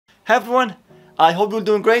Hey everyone, I hope you're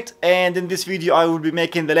doing great, and in this video I will be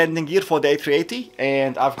making the landing gear for the A380,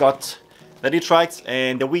 and I've got the retracts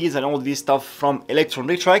and the wheels and all this stuff from Electron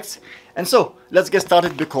Retracts. And so let's get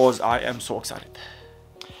started because I am so excited.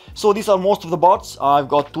 So these are most of the parts. I've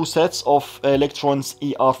got two sets of Electron's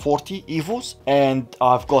ER40 Evos, and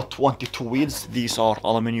I've got 22 wheels. These are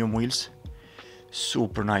aluminum wheels,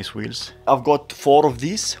 super nice wheels. I've got 4 of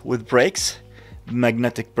these with brakes,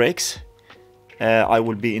 magnetic brakes. I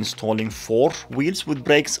will be installing 4 wheels with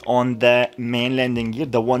brakes on the main landing gear,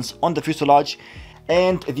 the ones on the fuselage.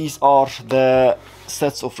 And these are the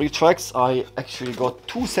sets of retracts. I actually got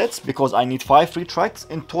 2 sets because I need 5 retracts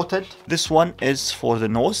in total. This one is for the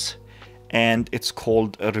nose and it's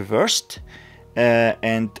called reversed.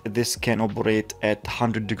 And this can operate at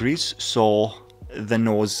 100 degrees. So the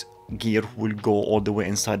nose gear will go all the way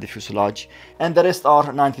inside the fuselage. And the rest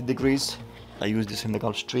are 90 degrees. I use this in the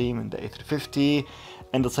Gulfstream, in the A350,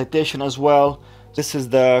 and the Citation as well. This is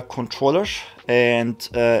the controller, and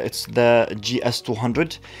it's the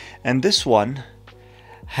GS200. And this one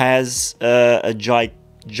has a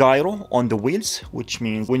gyro on the wheels, which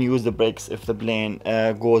means when you use the brakes, if the plane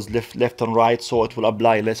goes left and right, so it will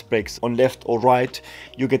apply less brakes on left or right.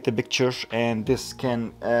 You get the picture, and this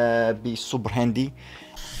can be super handy.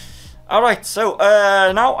 Alright, so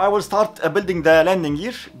now I will start building the landing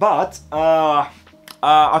gear, but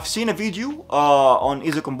I've seen a video on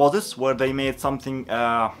Easy Composites where they made something,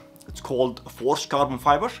 it's called forged carbon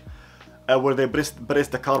fiber, where they press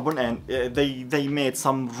the carbon, and they made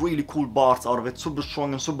some really cool parts out of it, super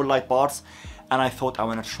strong and super light parts, and I thought I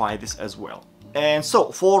want to try this as well. And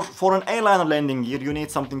so for an airliner landing gear, you need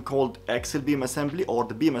something called axle beam assembly, or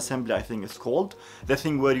the beam assembly I think it's called, the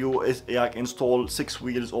thing where you like install 6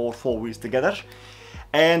 wheels or 4 wheels together.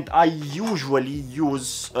 And I usually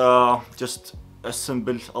use just a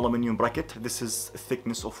simple aluminum bracket. This is a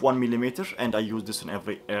thickness of 1 millimeter, and I use this in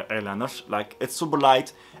every airliner. Like, it's super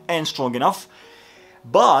light and strong enough.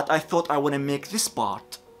 But I thought I want to make this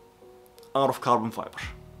part out of carbon fiber,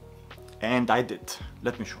 and I did.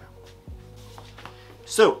 Let me show you.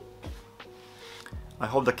 So, I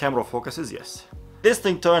hope the camera focuses, yes. This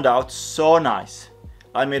thing turned out so nice.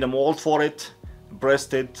 I made a mold for it,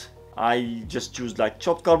 pressed it. I just used like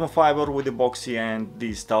chopped carbon fiber with epoxy and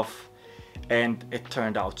these stuff, and it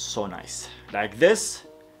turned out so nice. Like this,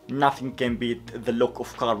 nothing can beat the look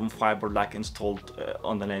of carbon fiber like installed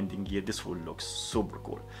on the landing gear. This will look super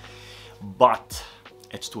cool, but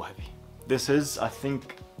it's too heavy. This is, I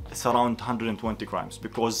think, it's around 120 grams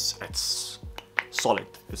because it's solid.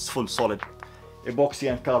 It's full solid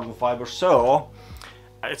epoxy and carbon fiber, so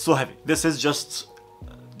it's so heavy. This is just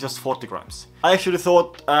 40 grams. I actually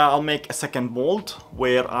thought I'll make a second mold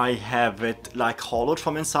where I have it like hollowed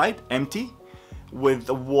from inside, empty, with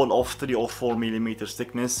a wall of 3 or 4 millimeters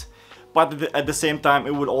thickness. But at the same time,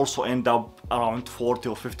 it will also end up around 40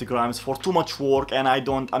 or 50 grams for too much work, and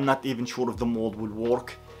I'm not even sure if the mold will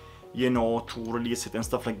work, you know, to release it and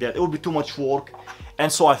stuff like that. It would be too much work, and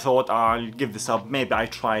so I thought I'll give this up. Maybe I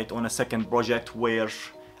try it on a second project where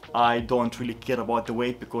I don't really care about the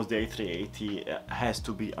weight, because the A380 has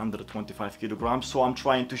to be under 25 kilograms, so I'm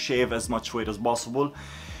trying to shave as much weight as possible.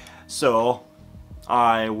 So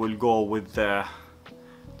I will go with the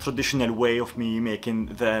traditional way of me making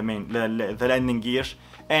the landing gear,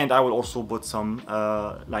 and I will also put some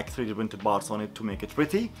like 3D printed parts on it to make it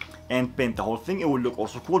pretty, and paint the whole thing. It will look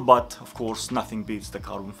also cool, but of course nothing beats the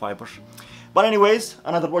carbon fiber. But anyways,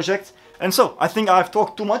 another project. And so I think I've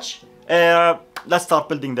talked too much. Let's start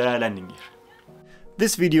building the landing gear.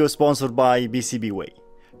 This video is sponsored by PCBWay.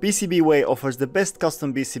 PCBWay offers the best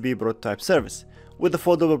custom PCB prototype service with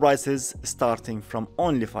affordable prices starting from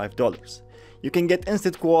only $5. You can get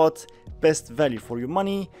instant quotes, best value for your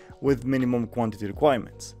money with minimum quantity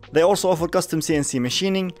requirements. They also offer custom CNC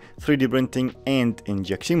machining, 3D printing, and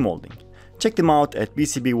injection molding. Check them out at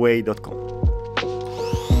pcbway.com.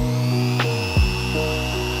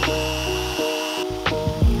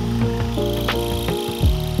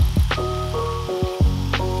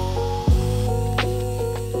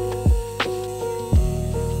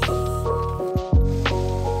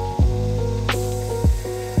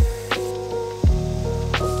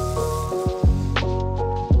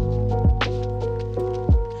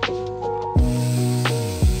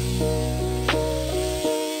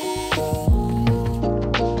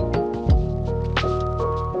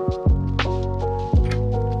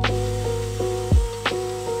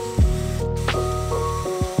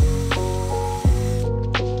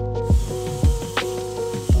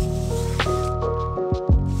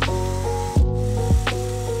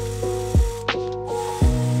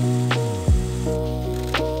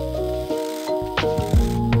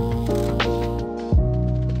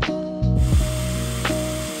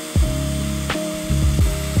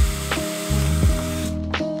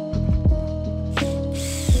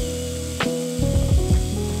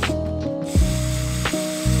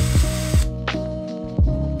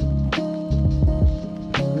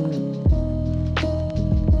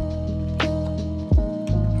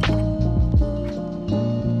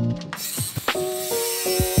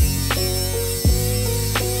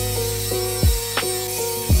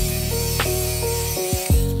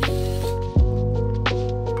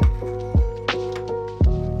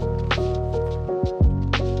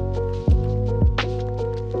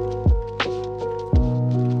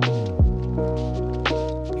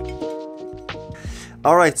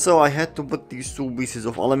 Alright, so I had to put these two pieces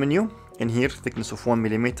of aluminum in here, thickness of 1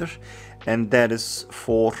 mm, and that is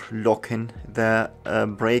for locking the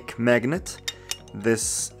brake magnet.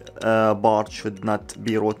 This bar should not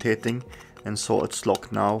be rotating, and so it's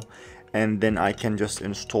locked now, and then I can just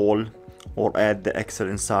install or add the axle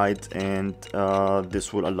inside, and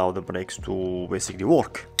this will allow the brakes to basically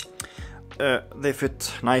work. They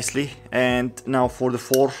fit nicely. And now for the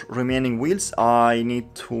 4 remaining wheels, I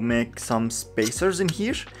need to make some spacers in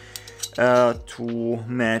here to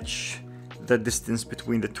match the distance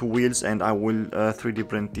between the 2 wheels, and I will 3D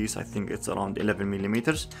print these. I think it's around 11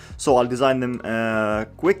 millimeters, so I'll design them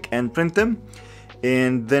quick and print them,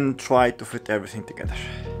 and then try to fit everything together.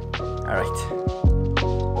 All right.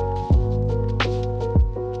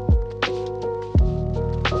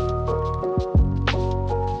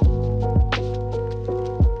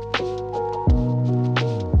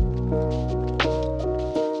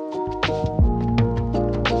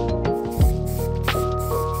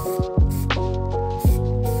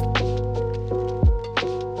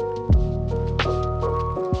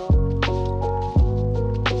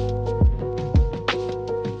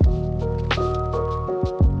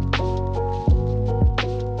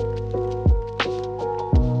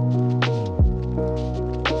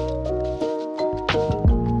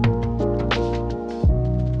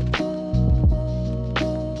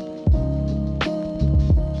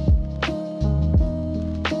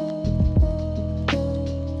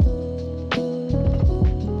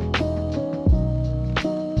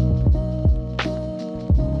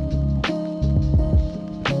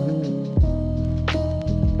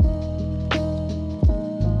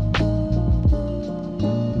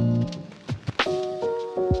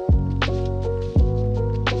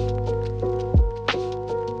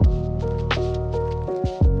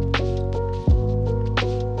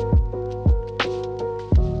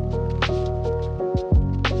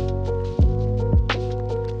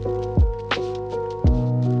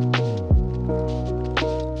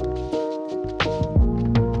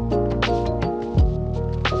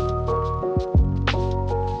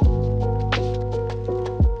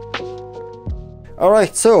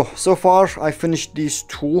 Alright, so far I finished these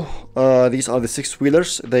two. These are the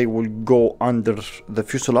 6-wheelers. They will go under the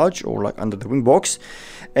fuselage, or like under the wing box.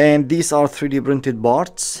 And these are 3D printed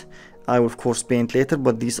parts. I will of course paint later,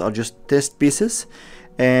 but these are just test pieces.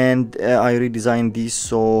 And I redesigned these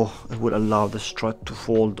so it will allow the strut to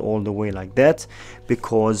fold all the way like that,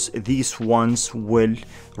 because these ones will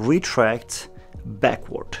retract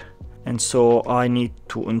backward. And so I need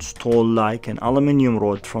to install like an aluminum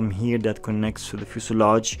rod from here that connects to the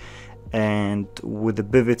fuselage, and with a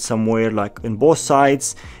pivot somewhere like in both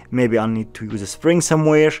sides. Maybe I'll need to use a spring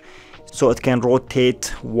somewhere so it can rotate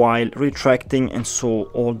while retracting, and so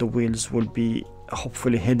all the wheels will be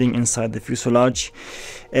hopefully heading inside the fuselage.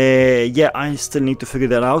 Yeah, I still need to figure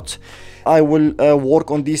that out. I will work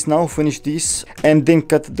on these now, finish these, and then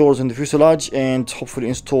cut the doors in the fuselage and hopefully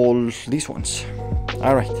install these ones.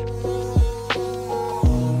 All right.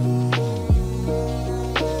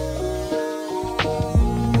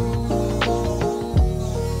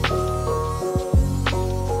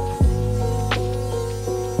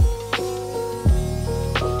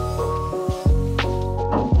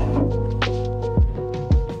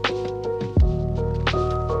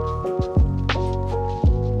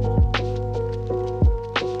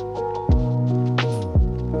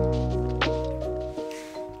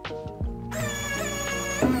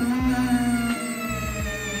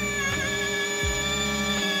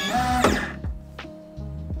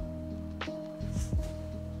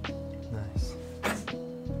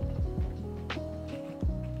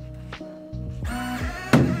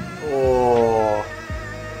 Oh,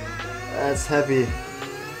 that's heavy.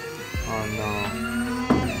 Oh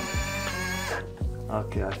no.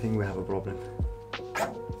 Okay, I think we have a problem.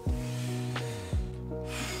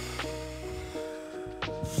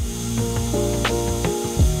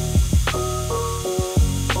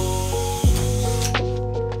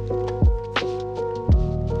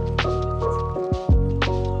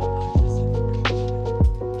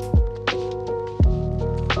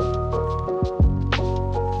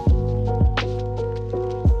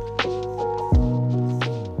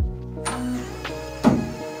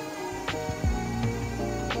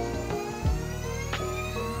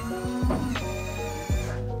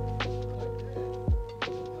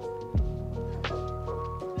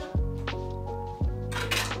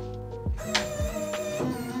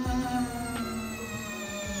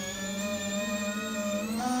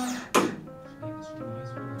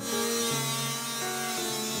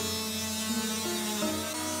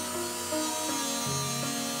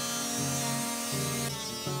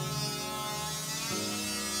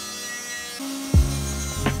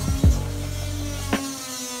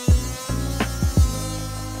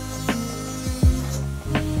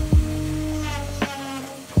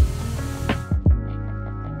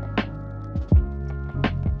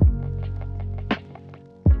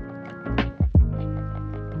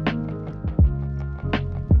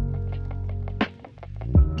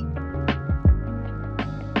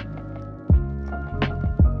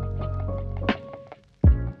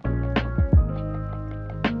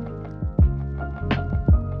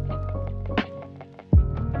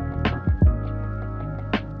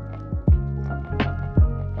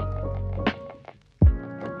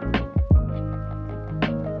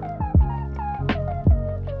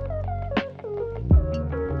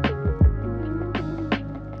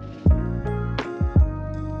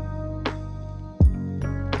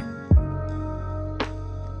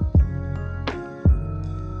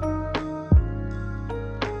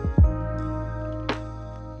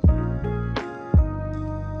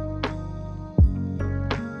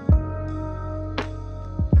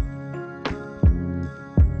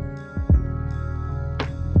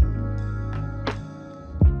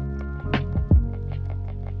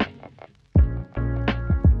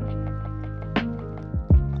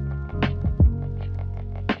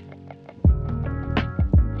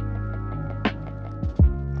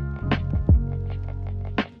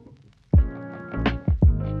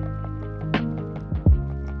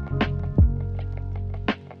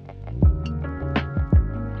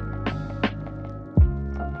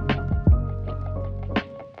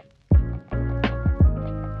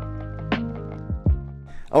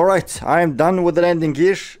 Alright, I am done with the landing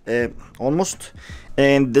gear, almost.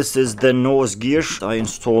 And this is the nose gear. I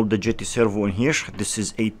installed the jetty servo in here. This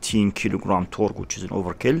is 18 kilogram torque, which is an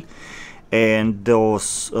overkill. And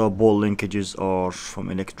those ball linkages are from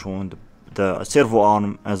Electron, the servo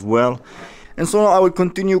arm as well. And so now I will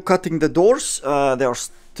continue cutting the doors. There are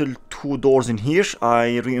still 2 doors in here.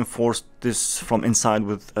 I reinforced this from inside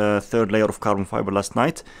with a 3rd layer of carbon fiber last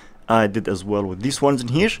night. I did as well with these ones in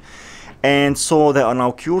here. And so they are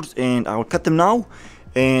now cured, and I will cut them now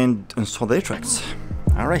and install the tracks.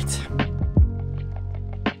 All right.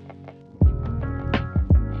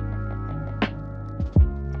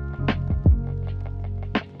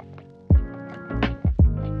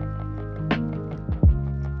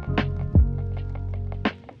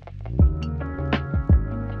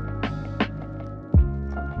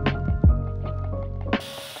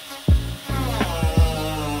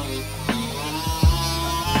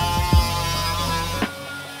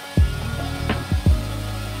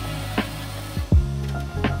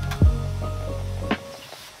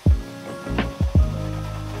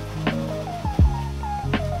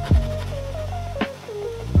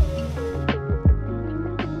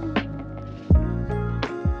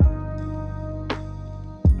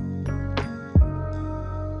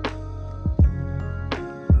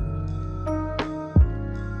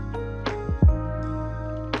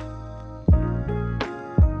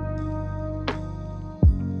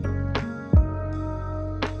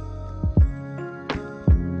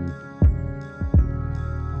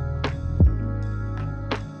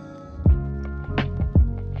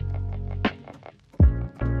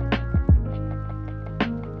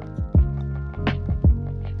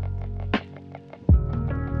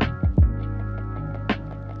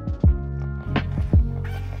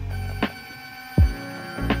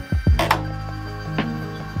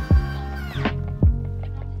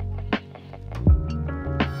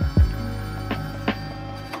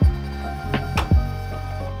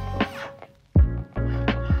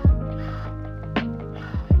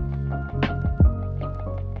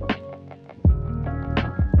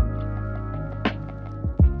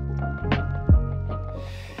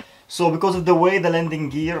 So because of the way the landing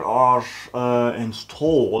gear are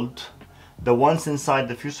installed, the ones inside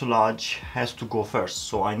the fuselage has to go first.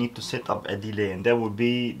 So I need to set up a delay, and that will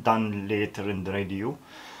be done later in the radio.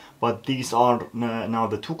 But these are now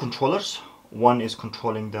the 2 controllers. One is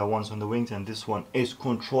controlling the ones on the wings, and this one is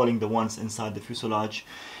controlling the ones inside the fuselage.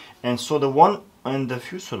 And so the one in the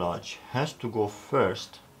fuselage has to go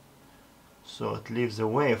first, so it leaves a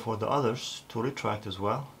way for the others to retract as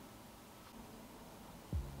well.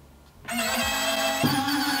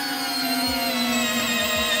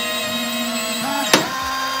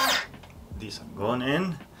 These are gone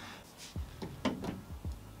in,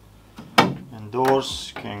 and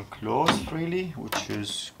doors can close freely, which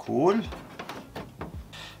is cool.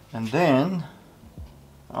 And then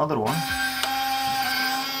another one.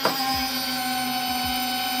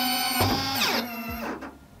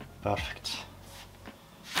 Perfect.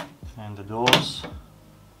 And the doors,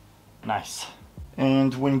 nice.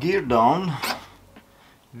 And when geared down,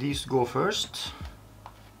 these go first.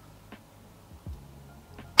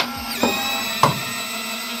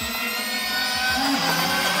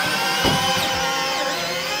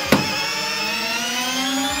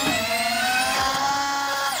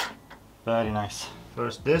 Very nice.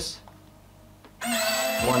 First this. 1,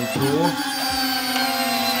 2.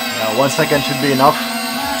 Yeah, 1 second should be enough.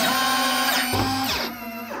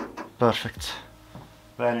 Perfect.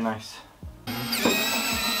 Very nice.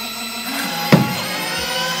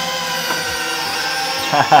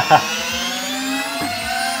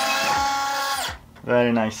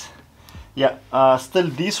 Very nice. Yeah, still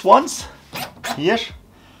these ones here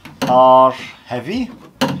are heavy,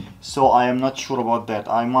 so I am not sure about that.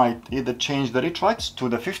 I might either change the retracts to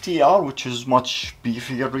the 50R, which is much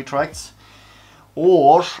beefier retracts,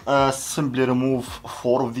 or simply remove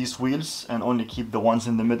 4 of these wheels and only keep the ones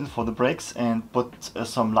in the middle for the brakes, and put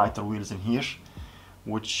some lighter wheels in here,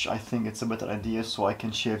 which I think it's a better idea, so I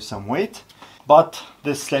can shave some weight. But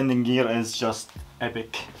this landing gear is just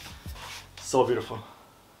epic. So beautiful.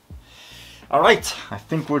 Alright, I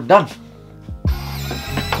think we're done.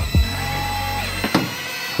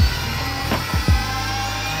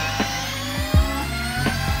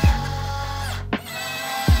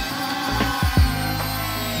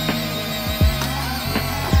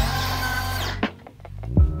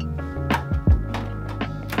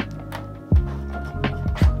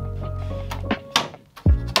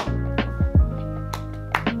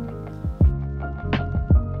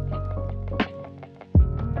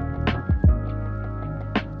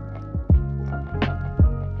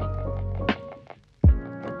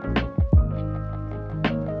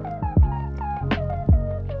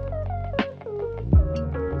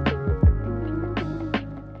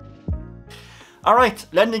 Alright,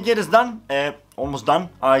 landing gear is done, almost done.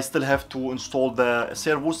 I still have to install the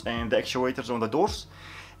servos and the actuators on the doors.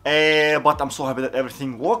 But I'm so happy that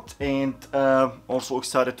everything worked, and also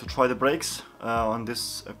excited to try the brakes on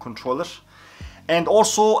this controller. And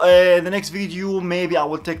also the next video, maybe I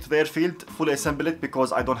will take to the airfield, fully assemble it,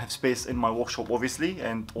 because I don't have space in my workshop obviously,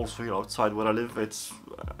 and also here outside where I live it's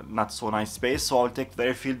not so nice space, so I'll take to the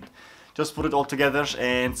airfield, just put it all together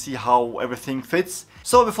and see how everything fits.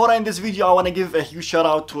 So before I end this video, I want to give a huge shout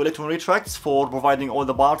out to Electron Retracts for providing all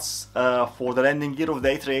the parts for the landing gear of the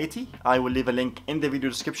A380. I will leave a link in the video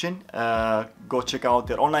description. Go check out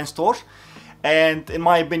their online store. And in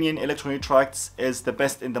my opinion, Electron Retracts is the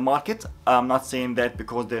best in the market. I'm not saying that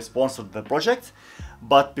because they sponsored the project,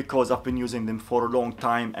 but because I've been using them for a long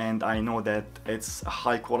time and I know that it's a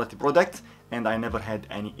high quality product and I never had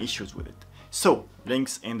any issues with it. So,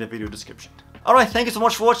 links in the video description. Alright, thank you so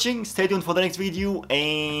much for watching. Stay tuned for the next video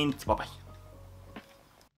and bye bye.